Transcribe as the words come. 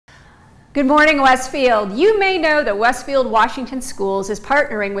Good morning, Westfield. You may know that Westfield Washington Schools is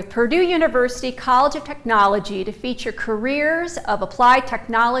partnering with Purdue University College of Technology to feature careers of applied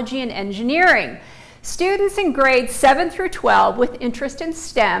technology and engineering. Students in grades 7 through 12 with interest in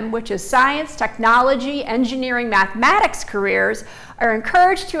STEM, which is science, technology, engineering, mathematics careers, are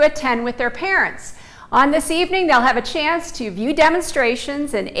encouraged to attend with their parents. On this evening, they'll have a chance to view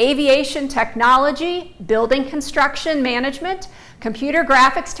demonstrations in aviation technology, building construction management, computer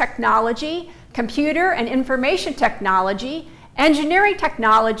graphics technology, computer and information technology, engineering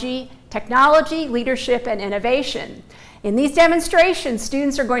technology, technology, leadership, and innovation. In these demonstrations,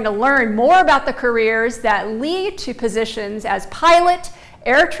 students are going to learn more about the careers that lead to positions as pilot,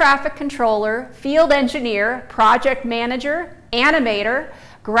 air traffic controller, field engineer, project manager, animator,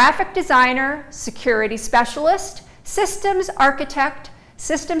 graphic designer, security specialist, systems architect,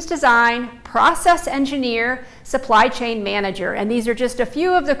 systems design, process engineer, supply chain manager, and these are just a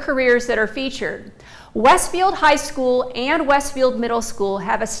few of the careers that are featured. Westfield High School and Westfield Middle School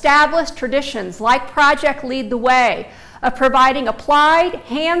have established traditions like Project Lead the Way of providing applied,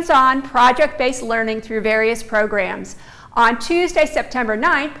 hands-on, project-based learning through various programs. On Tuesday, September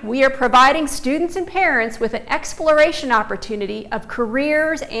 9th, we are providing students and parents with an exploration opportunity of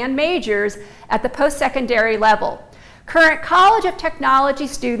careers and majors at the post-secondary level. Current College of Technology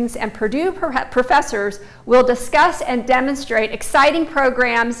students and Purdue professors will discuss and demonstrate exciting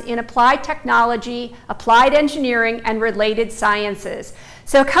programs in applied technology, applied engineering, and related sciences.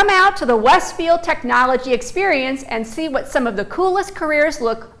 So come out to the Westfield Technology Experience and see what some of the coolest careers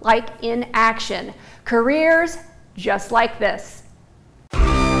look like in action. Careers just like this.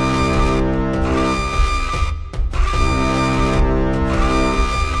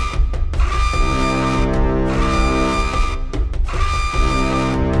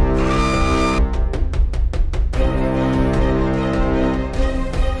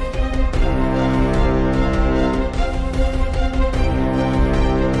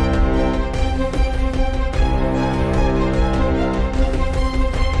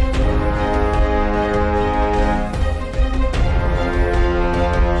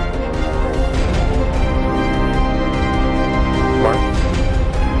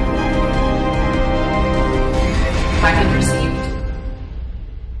 Package received.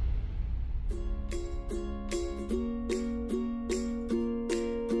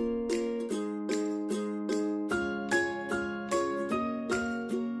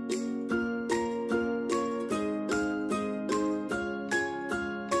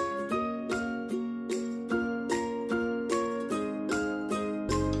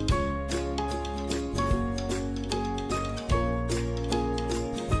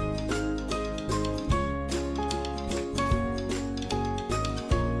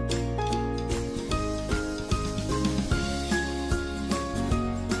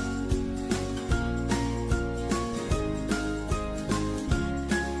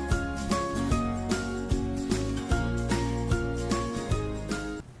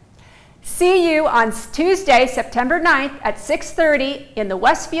 See you on Tuesday, September 9th at 6:30 in the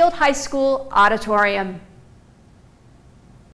Westfield High School auditorium.